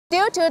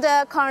Due to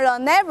the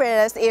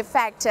coronavirus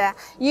effect,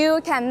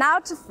 you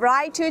cannot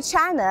fly to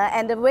China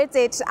and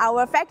visit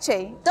our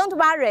factory. Don't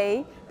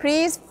worry,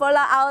 please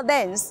follow our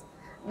links.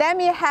 Let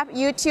me help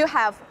you to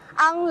have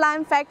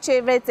online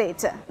factory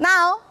visit.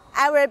 Now,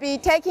 I will be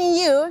taking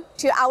you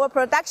to our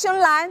production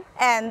line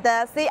and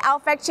see our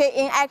factory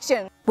in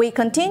action. We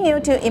continue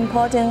to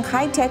import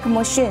high-tech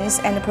machines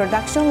and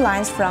production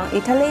lines from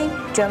Italy,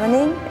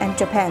 Germany, and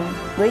Japan,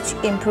 which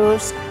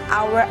improves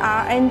our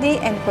R&D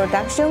and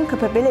production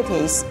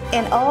capabilities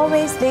and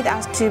always lead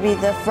us to be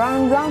the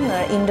front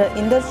runner in the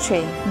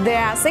industry.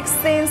 There are 6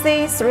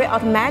 CNC 3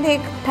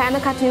 automatic panel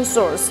cutting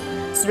saws,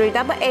 3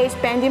 double-edge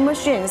bending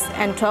machines,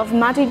 and 12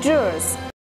 multi-drills.